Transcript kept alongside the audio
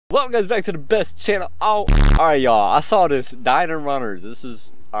Welcome guys back to the best channel. Oh, alright y'all, I saw this Diner Runners. This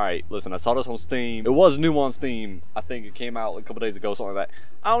is, alright, listen, I saw this on Steam. It was new on Steam. I think it came out a couple days ago, something like that.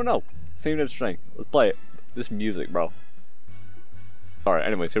 I don't know. Seemed interesting. Let's play it. This music, bro. Alright,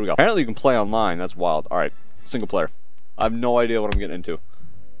 anyways, here we go. Apparently you can play online. That's wild. Alright, single player. I have no idea what I'm getting into.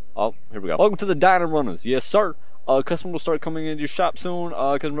 Oh, here we go. Welcome to the Diner Runners. Yes, sir. Customer will start coming into your shop soon.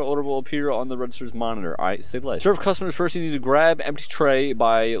 Customer order will appear on the register's monitor. Alright, say less. Serve customers first. You need to grab empty tray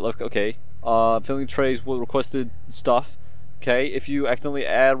by okay. Filling trays with requested stuff. Okay. If you accidentally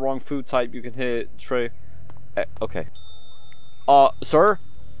add wrong food type, you can hit tray. Okay. Sir,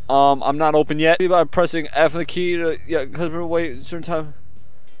 I'm not open yet. By pressing F on the key to customer wait a certain time.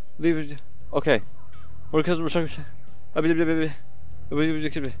 Leave it. Okay. What customer service? Oh,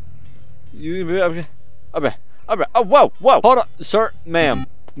 whoa, hold on, sir, ma'am,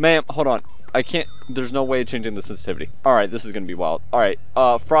 hold on. I can't, there's no way of changing the sensitivity. Alright, this is gonna be wild. Alright,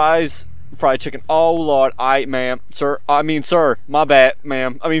 fries, fried chicken. Oh, Lord, ma'am, sir, my bad,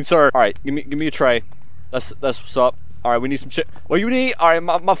 ma'am, sir. Alright, give me a tray. That's what's up. Alright, we need some shit. What do you need? Alright,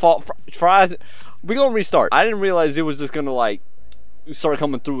 my fault. Fries. We gonna restart. I didn't realize it was just gonna, like, start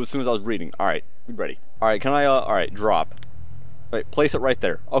coming through as soon as I was reading. Alright, we ready. Alright, can I, alright, drop. Wait, place it right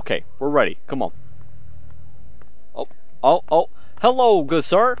there. Okay, we're ready. Come on. Oh, hello, good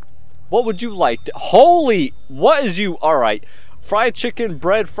sir. What would you like? Holy, what is you? Alright. Fried chicken,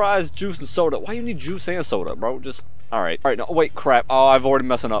 bread, fries, juice, and soda. Why you need juice and soda, bro? Just, alright. Alright, no, wait, crap. Oh, I've already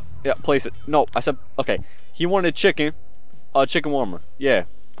messing up. Yeah, place it. No, I said, okay. He wanted chicken. Chicken warmer. Yeah.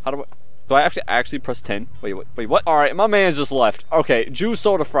 How do I actually press 10? Wait, what? Alright, my man's just left. Okay, juice,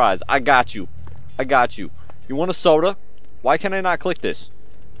 soda, fries. I got you. You want a soda? Why can I not click this?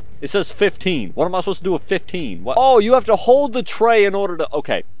 It says 15. What am I supposed to do with 15? What? Oh, you have to hold the tray in order to...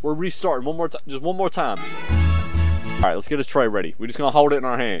 Okay, we're restarting one more time. Just one more time. Alright, let's get this tray ready. We're just gonna hold it in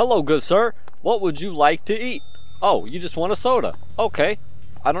our hand. Hello, good sir. What would you like to eat? Oh, you just want a soda. Okay.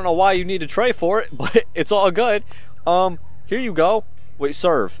 I don't know why you need a tray for it, but it's all good. Here you go. Wait,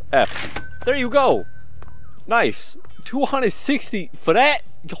 serve. F. There you go. Nice. 260 for that?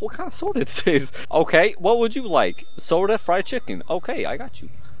 What kind of soda this is? Okay, what would you like? Soda, fried chicken. Okay, I got you.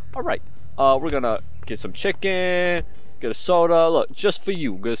 Alright, we're gonna get some chicken, get a soda. Look, just for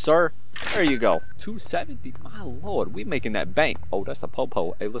you, good sir. There you go. 270. My lord, we making that bank. Oh, that's a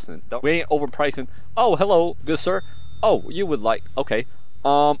po-po. Hey, listen, we ain't overpricing. Oh, hello, good sir. Oh, you would like, okay.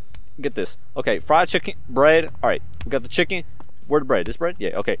 Get this. Okay, fried chicken, bread. Alright, we got the chicken. Where the bread? This bread?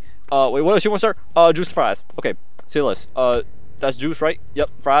 Yeah, okay. Wait, what else you want, sir? Juice fries. Okay, see this. That's juice, right? Yep,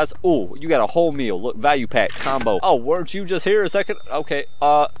 fries. Ooh, you got a whole meal. Look, value pack combo. Oh, weren't you just here a second? Okay.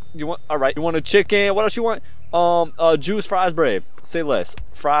 You want? All right. You want a chicken? What else you want? Juice, fries, bread. Say less.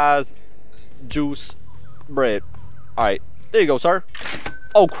 Fries, juice, bread. All right. There you go, sir.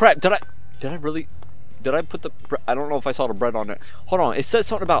 Oh crap! Did I really? Did I put the? I don't know if I saw the bread on there. Hold on. It says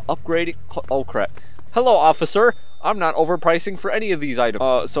something about upgrading. Oh crap! Hello, officer. I'm not overpricing for any of these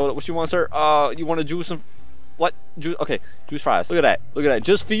items. So what you want, sir? You want a juice and? What? Juice? Okay, juice fries. Look at that.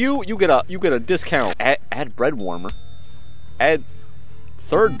 Just for you, you get a discount. Add bread warmer. Add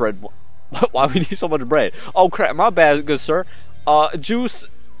third bread. Why we need so much bread? Oh crap, my bad, good sir. Juice,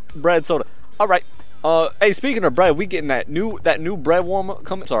 bread, soda. All right. Hey, speaking of bread, we getting that new bread warmer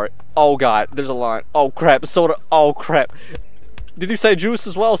coming. Sorry. Oh god, there's a line. Oh crap, soda. Oh crap. Did you say juice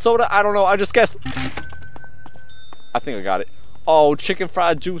as well? Soda? I don't know. I just guessed. I think I got it. Oh, chicken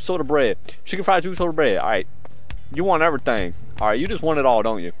fried juice soda bread. Chicken fried juice soda bread. All right. You want everything. Alright, you just want it all,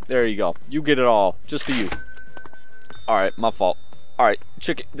 don't you? There you go. You get it all. Just for you. Alright, my fault. Alright,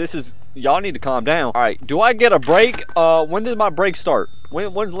 chicken. This is... Y'all need to calm down. Alright, do I get a break? When did my break start?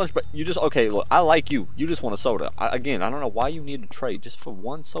 When's lunch break? You just... Okay, look. I like you. You just want a soda. Again, I don't know why you need a tray just for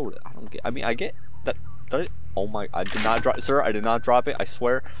one soda. I don't get... I mean, I get that... Did it? Oh my... I did not drop... Sir, I did not drop it. I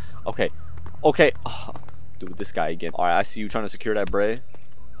swear. Okay. Okay. Oh, dude, this guy again. Alright, I see you trying to secure that bread.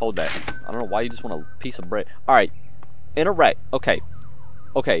 Hold that. I don't know why you just want a piece of bread. Alright. Interact. Okay.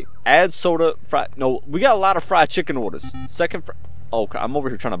 Okay. Add soda. Fried. No, we got a lot of fried chicken orders. Second fr... Oh, I'm over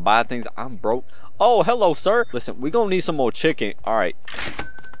here trying to buy things. I'm broke. Oh, hello, sir. Listen, we gonna need some more chicken. Alright.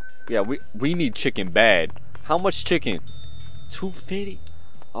 Yeah, we need chicken bad. How much chicken? 250?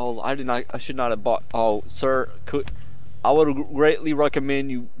 Oh, I should not have bought... Oh, sir, I would greatly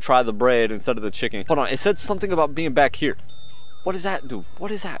recommend you try the bread instead of the chicken. Hold on. It said something about being back here. What does that do? What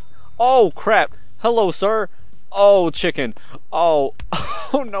is that? Oh, crap. Hello, sir. Oh, chicken. Oh.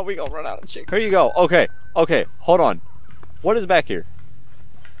 Oh, no, we gonna run out of chicken. Here you go. Okay. Okay. Hold on. What is back here?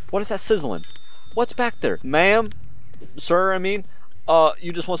 What is that sizzling? What's back there? Ma'am? Sir, I mean?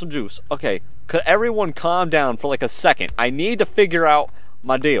 You just want some juice. Okay. Could everyone calm down for like a second? I need to figure out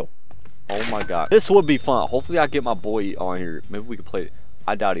my deal. Oh my god. This would be fun. Hopefully I get my boy on here. Maybe we could play it.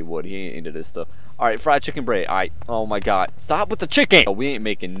 I doubt he would. He ain't into this stuff. Alright, fried chicken bread. Alright. Oh my god. Stop with the chicken. Oh, we ain't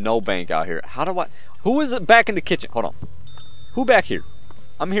making no bank out here. How do I... Who is it back in the kitchen? Hold on. Who back here?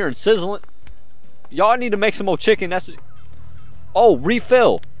 I'm hearing sizzling. Y'all need to make some more chicken. That's what... Oh,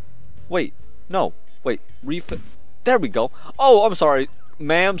 refill. Wait. No. Wait. Refill. There we go. Oh, I'm sorry.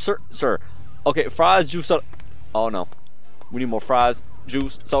 Ma'am, sir. Sir. Okay, fries, juice, soda. Oh no. We need more fries,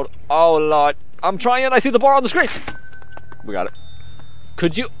 juice, soda. Oh lord. I'm trying. I see the bar on the screen. We got it.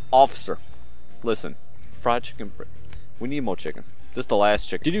 Could you, officer, listen, fried chicken bread. We need more chicken. This is the last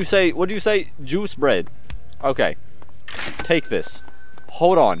chicken. Did you say, what did you say? Juice bread. Okay. Take this.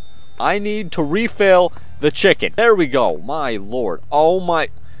 Hold on. I need to refill the chicken. There we go. My lord. Oh my.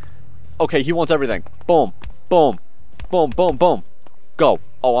 Okay, he wants everything. Boom. Boom. Boom, boom, boom. Go.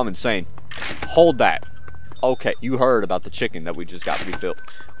 Oh, I'm insane. Hold that. Okay, you heard about the chicken that we just got refilled.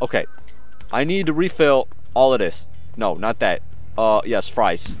 Okay. I need to refill all of this. No, not that. Yes,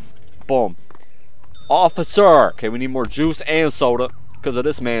 fries. Boom. Officer! Okay, we need more juice and soda because of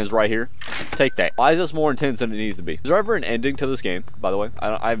this man's right here. Take that. Why is this more intense than it needs to be? Is there ever an ending to this game, by the way?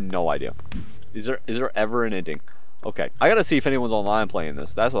 I have no idea. Is there ever an ending? Okay. I gotta see if anyone's online playing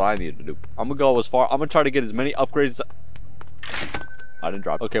this. That's what I need to do. I'm gonna go as far. I'm gonna try to get as many upgrades as I didn't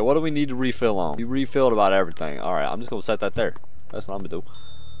drop. Okay, what do we need to refill on? We refilled about everything. Alright, I'm just gonna set that there. That's what I'm gonna do.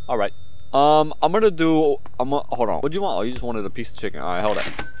 Alright. Hold on. What do you want? Oh, you just wanted a piece of chicken. Alright, hold on.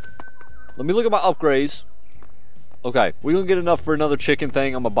 Let me look at my upgrades. Okay, we gonna get enough for another chicken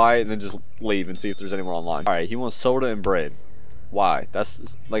thing. I'm gonna buy it and then just leave and see if there's anyone online. Alright, he wants soda and bread. Why?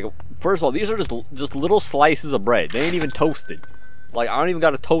 That's like, first of all, these are just little slices of bread. They ain't even toasted. Like, I don't even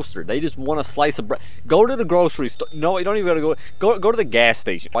got a toaster. They just want a slice of bread. Go to the grocery store. No, you don't even gotta go to the gas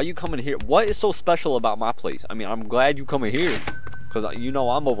station. Why you coming here? What is so special about my place? I mean, I'm glad you coming here, because you know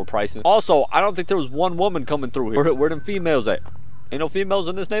I'm overpricing. Also, I don't think there was one woman coming through here. Where them females at? Ain't no females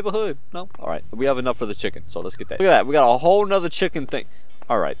in this neighborhood. No? Alright. We have enough for the chicken, so let's get that. Look at that. We got a whole nother chicken thing.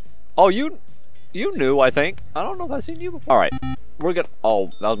 Alright. Oh, you knew, I think. I don't know if I've seen you before. Alright. We're gonna... Oh,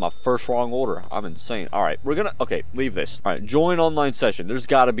 that was my first wrong order. I'm insane. Alright. We're gonna... Okay, leave this. Alright. Join online session. There's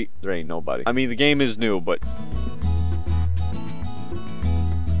gotta be... There ain't nobody. I mean, the game is new, but...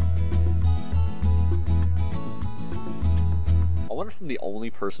 I wonder if I'm the only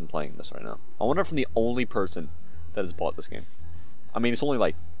person playing this right now. I wonder if I'm the only person that has bought this game. I mean, it's only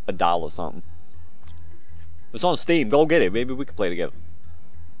like $1 something. It's on Steam. Go get it. Maybe we could play together.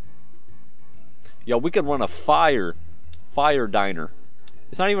 Yo, we could run a fire diner.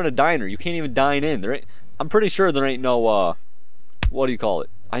 It's not even a diner. You can't even dine in. There ain't... I'm pretty sure there ain't no, what do you call it?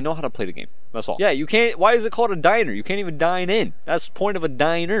 I know how to play the game. That's all. Yeah, you can't... Why is it called a diner? You can't even dine in. That's the point of a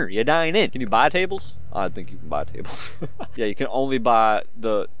diner. You dine in. Can you buy tables? I think you can buy tables. Yeah, you can only buy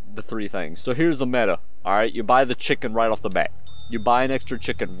the 3 things. So here's the meta. Alright, you buy the chicken right off the bat. You buy an extra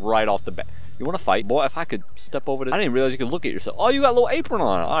chicken right off the bat. You want to fight? Boy, if I could step over this... I didn't realize you could look at yourself. Oh, you got a little apron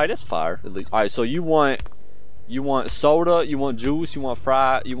on. Alright, that's fire, at least. Alright, so you want soda, you want juice, you want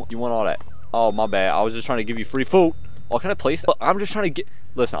fry, you want all that. Oh, my bad. I was just trying to give you free food. Oh, can I place it? Look, I'm just trying to get...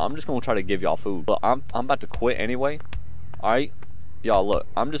 Listen, I'm just going to try to give y'all food. Look, I'm about to quit anyway. Alright? Y'all, look.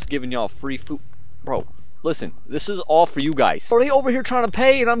 I'm just giving y'all free food. Bro, listen. This is all for you guys. Bro, they over here trying to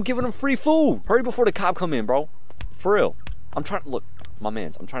pay and I'm giving them free food. Hurry before the cop come in, bro. For real. I'm trying to... Look, my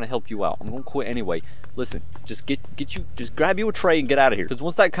mans. I'm trying to help you out. I'm going to quit anyway. Listen, just just grab you a tray and get out of here. Because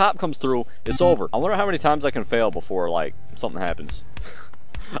once that cop comes through, it's over. I wonder how many times I can fail before, like, something happens.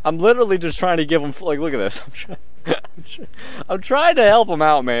 I'm literally just trying to give them... Like, look at this. I'm trying to help them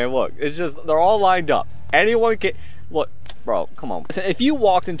out, man. Look, it's just, they're all lined up. Anyone can... Look, bro, come on. Listen, if you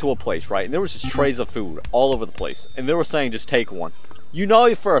walked into a place, right, and there was just trays of food all over the place, and they were saying just take one, you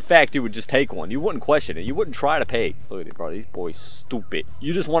know for a fact you would just take one. You wouldn't question it. You wouldn't try to pay. Look at it, bro. These boys stupid.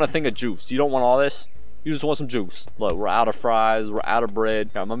 You just want a thing of juice. You don't want all this. You just want some juice. Look, we're out of fries. We're out of bread.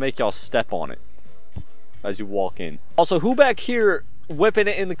 Here, I'm going to make y'all step on it as you walk in. Also, who back here whipping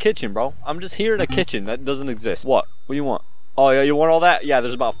it in the kitchen, bro? I'm just here in a kitchen that doesn't exist. What do you want? Oh, yeah, you want all that? Yeah,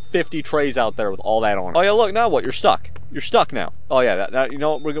 there's about 50 trays out there with all that on it. Oh, yeah, look, now what? You're stuck. You're stuck now. Oh, yeah, that you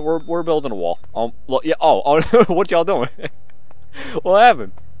know, we're building a wall. Look, yeah, oh, what y'all doing? What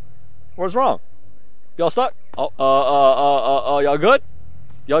happened? What's wrong? Y'all stuck? Oh, y'all good?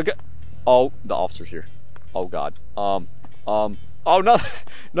 Y'all good? Oh, the officer's here. Oh, God. Oh,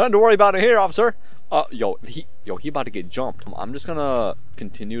 nothing to worry about in here, officer. Yo, he about to get jumped. I'm just gonna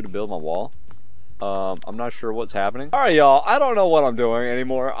continue to build my wall. I'm not sure what's happening. All right, y'all. I don't know what I'm doing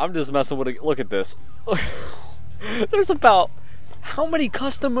anymore. I'm just messing with it. Look at this. There's about... How many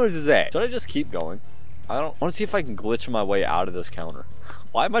customers is that? Should I just keep going? I want to see if I can glitch my way out of this counter.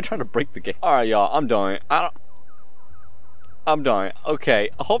 Why am I trying to break the game? All right, y'all. I'm done. I'm done. Okay.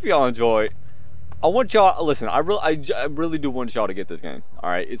 I hope y'all enjoy. I want y'all. Listen. I really do want y'all to get this game. All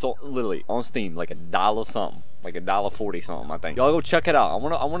right. It's literally on Steam, like $1 something, like $1.40 something. I think y'all go check it out.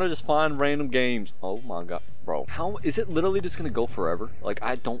 I wanna just find random games. Oh my god, bro. How is it literally just gonna go forever? Like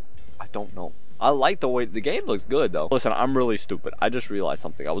I don't know. I like the way the game looks good though. Listen, I'm really stupid. I just realized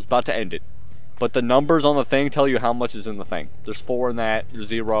something. I was about to end it, but the numbers on the thing tell you how much is in the thing. There's 4 in that. There's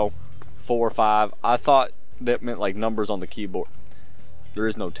 0, 4, 5. I thought that meant like numbers on the keyboard. There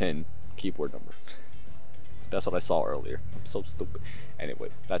is no 10 keyboard number. That's what I saw earlier. I'm so stupid.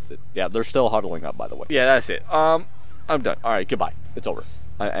 Anyways, that's it. Yeah, they're still huddling up, by the way. Yeah, that's it. I'm done. All right, goodbye. It's over.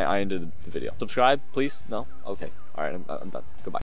 I ended the video. Subscribe, please. No. Okay. All right, I'm done. Goodbye.